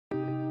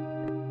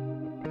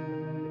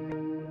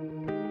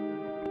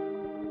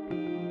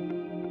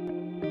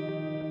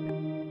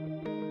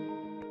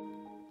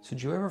So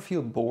do you ever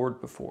feel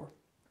bored before?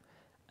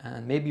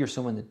 And maybe you're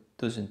someone that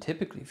doesn't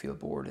typically feel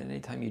bored, and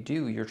anytime you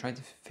do, you're trying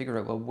to figure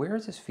out, well, where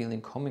is this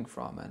feeling coming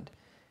from? And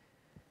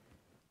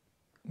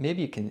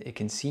maybe it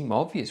can seem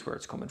obvious where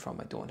it's coming from.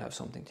 I don't have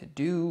something to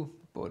do,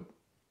 but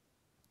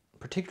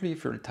particularly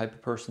if you're the type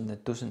of person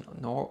that doesn't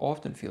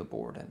often feel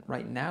bored, and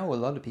right now a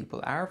lot of people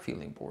are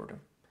feeling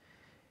boredom,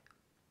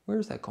 where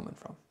is that coming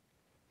from?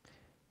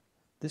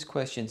 This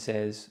question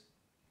says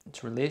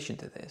it's relation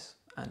to this,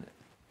 and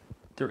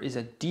there is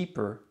a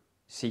deeper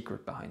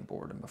secret behind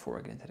boredom before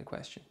I get into the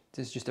question.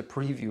 This is just a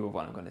preview of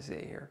what I'm going to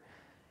say here.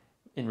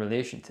 In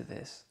relation to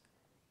this,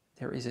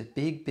 there is a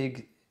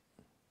big,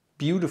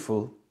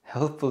 beautiful,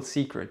 helpful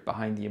secret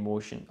behind the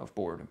emotion of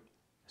boredom.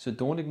 So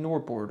don't ignore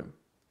boredom.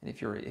 And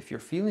if you're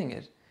feeling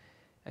it,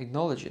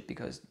 acknowledge it,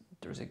 because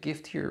there's a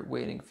gift here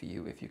waiting for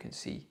you if you can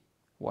see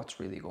what's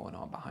really going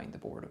on behind the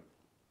boredom.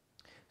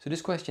 So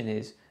this question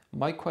is,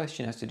 my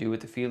question has to do with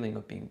the feeling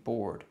of being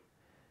bored.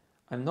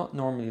 I'm not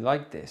normally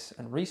like this,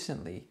 and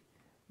recently,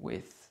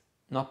 with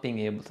not being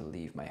able to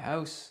leave my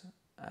house,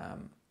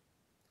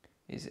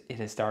 it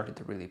has started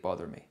to really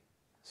bother me.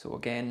 So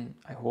again,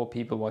 I hope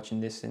people watching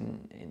this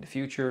in the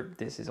future,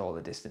 this is all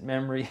a distant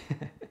memory,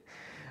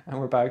 and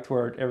we're back to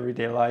our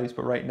everyday lives,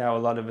 but right now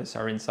a lot of us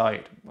are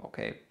inside,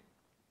 okay?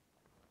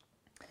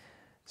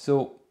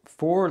 So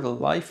for the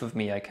life of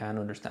me, I can't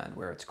understand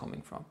where it's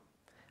coming from.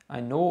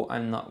 I know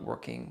I'm not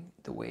working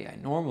the way I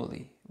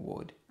normally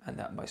would, and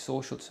that my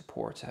social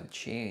supports have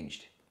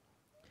changed.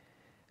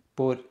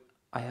 But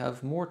I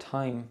have more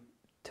time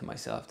to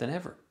myself than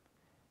ever.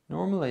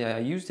 Normally I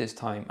use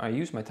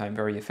my time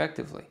very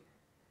effectively,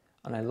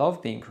 and I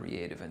love being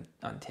creative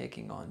and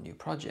taking on new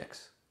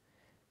projects.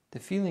 The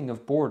feeling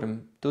of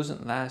boredom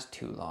doesn't last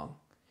too long,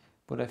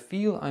 but I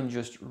feel I'm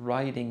just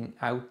riding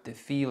out the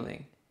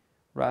feeling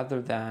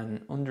rather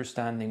than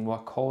understanding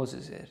what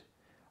causes it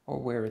or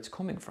where it's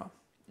coming from.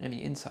 Any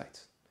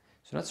insights?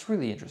 So that's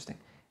really interesting.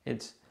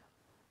 It's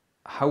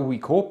how we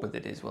cope with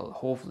it is, well,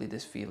 hopefully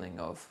this feeling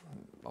of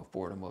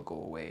boredom will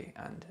go away,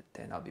 and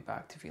then I'll be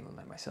back to feeling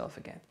like myself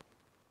again.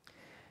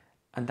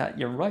 And that,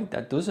 you're right,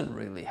 that doesn't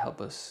really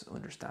help us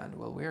understand,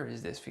 well, where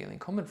is this feeling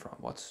coming from?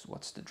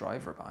 What's the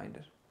driver behind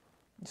it?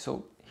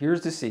 So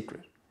here's the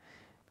secret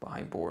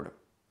behind boredom.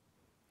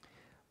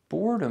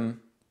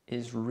 Boredom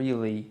is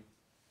really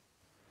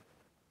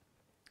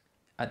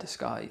a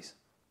disguise.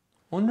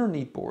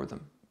 Underneath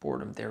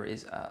boredom there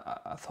is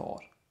a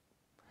thought.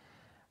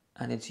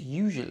 And it's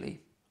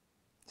usually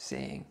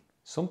saying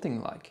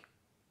something like,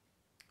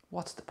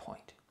 what's the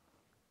point?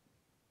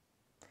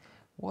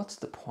 What's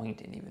the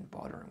point in even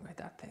bothering with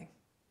that thing?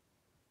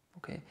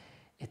 Okay,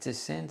 it's a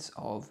sense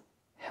of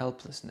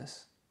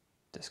helplessness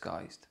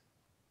disguised.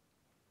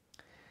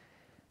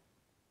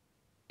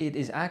 It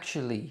is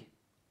actually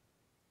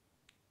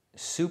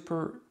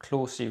super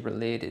closely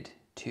related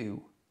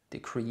to the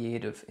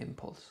creative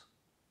impulse.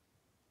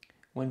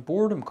 When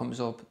boredom comes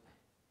up,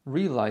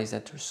 realize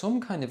that there's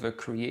some kind of a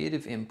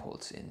creative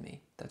impulse in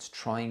me that's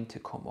trying to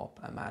come up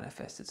and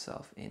manifest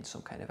itself in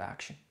some kind of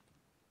action.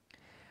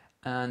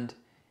 And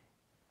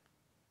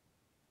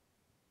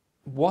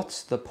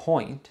what's the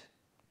point,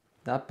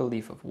 that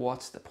belief of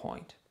what's the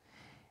point,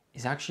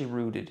 is actually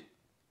rooted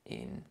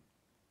in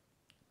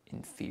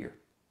fear.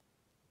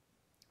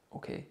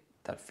 Okay,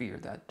 that fear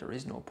that there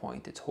is no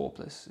point, it's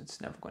hopeless, it's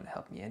never going to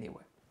help me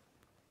anyway.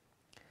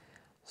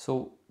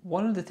 So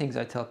one of the things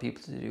I tell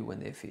people to do when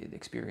they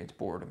experience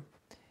boredom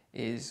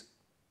is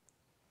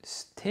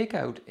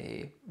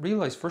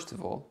realize first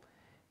of all,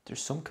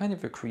 there's some kind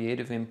of a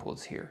creative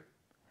impulse here.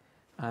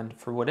 And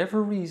for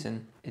whatever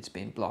reason, it's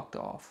been blocked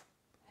off.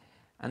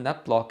 And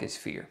that block is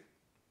fear.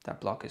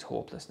 That block is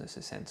hopelessness,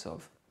 a sense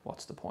of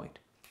what's the point.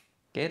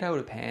 Get out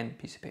a pen,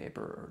 piece of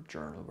paper, or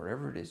journal,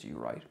 wherever it is you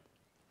write,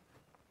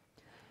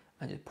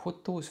 and just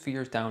put those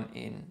fears down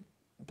in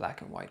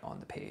black and white on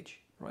the page,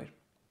 right?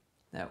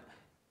 Now,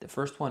 the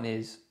first one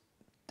is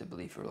the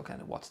belief you're looking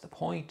at, what's the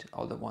point?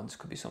 Other ones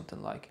could be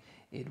something like,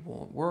 it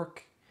won't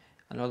work.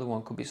 Another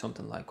one could be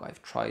something like,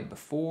 I've tried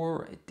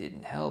before, it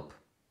didn't help.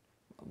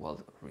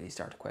 Well, really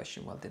start to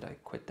question, well, did I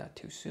quit that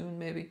too soon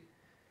maybe?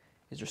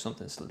 Is there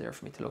something still there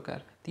for me to look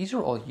at? These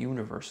are all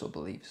universal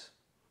beliefs.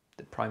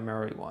 The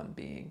primary one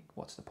being,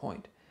 what's the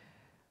point?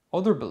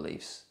 Other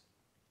beliefs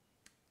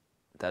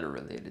that are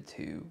related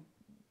to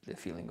the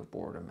feeling of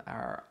boredom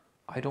are,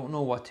 I don't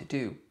know what to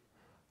do,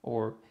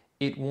 or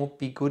it won't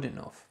be good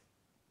enough.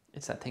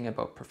 It's that thing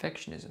about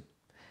perfectionism.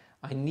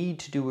 I need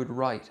to do it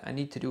right. I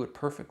need to do it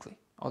perfectly.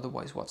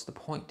 Otherwise, what's the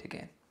point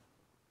again?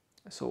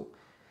 So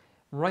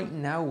right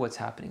now what's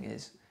happening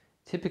is,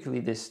 typically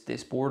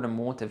this boredom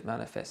won't have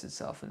manifested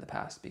itself in the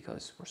past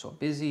because we're so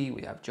busy,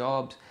 we have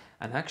jobs,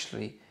 and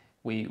actually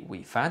we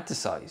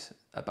fantasize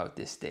about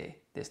this day,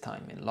 this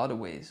time, in a lot of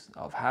ways,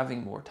 of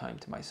having more time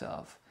to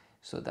myself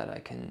so that I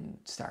can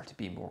start to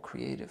be more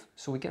creative.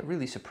 So we get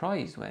really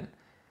surprised when,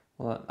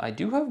 well, I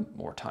do have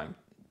more time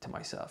to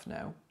myself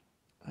now,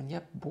 and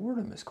yet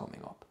boredom is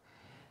coming up.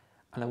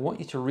 And I want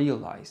you to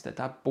realize that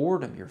that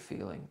boredom you're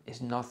feeling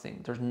is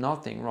nothing. There's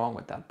nothing wrong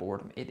with that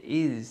boredom. It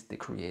is the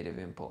creative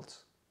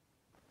impulse.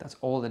 That's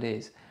all it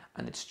is.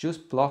 And it's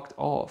just blocked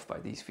off by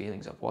these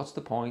feelings of what's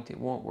the point? It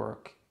won't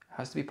work. It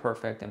has to be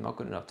perfect. I'm not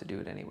good enough to do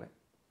it anyway.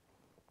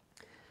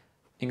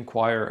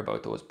 Inquire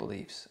about those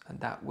beliefs, and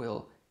that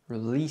will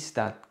release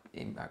that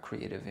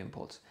creative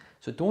impulse.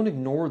 So don't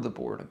ignore the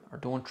boredom, or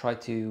don't try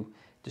to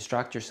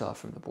distract yourself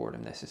from the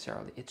boredom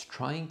necessarily. It's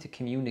trying to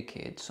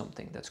communicate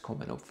something that's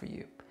coming up for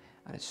you,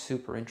 and it's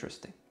super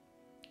interesting.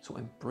 So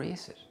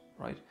embrace it,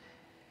 right?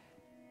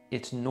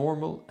 It's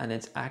normal, and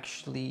it's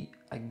actually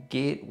a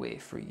gateway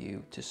for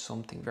you to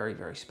something very,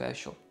 very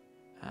special,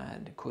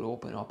 and it could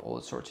open up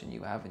all sorts of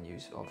new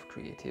avenues of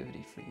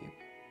creativity for you.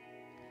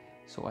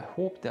 So I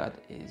hope that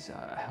is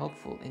a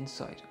helpful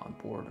insight on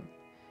boredom.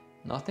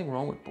 Nothing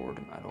wrong with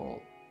boredom at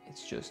all.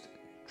 It's just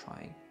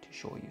trying to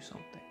show you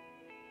something.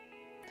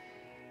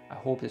 I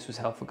hope this was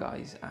helpful,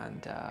 guys,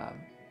 and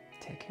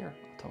take care.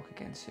 I'll talk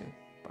again soon.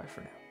 Bye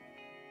for now.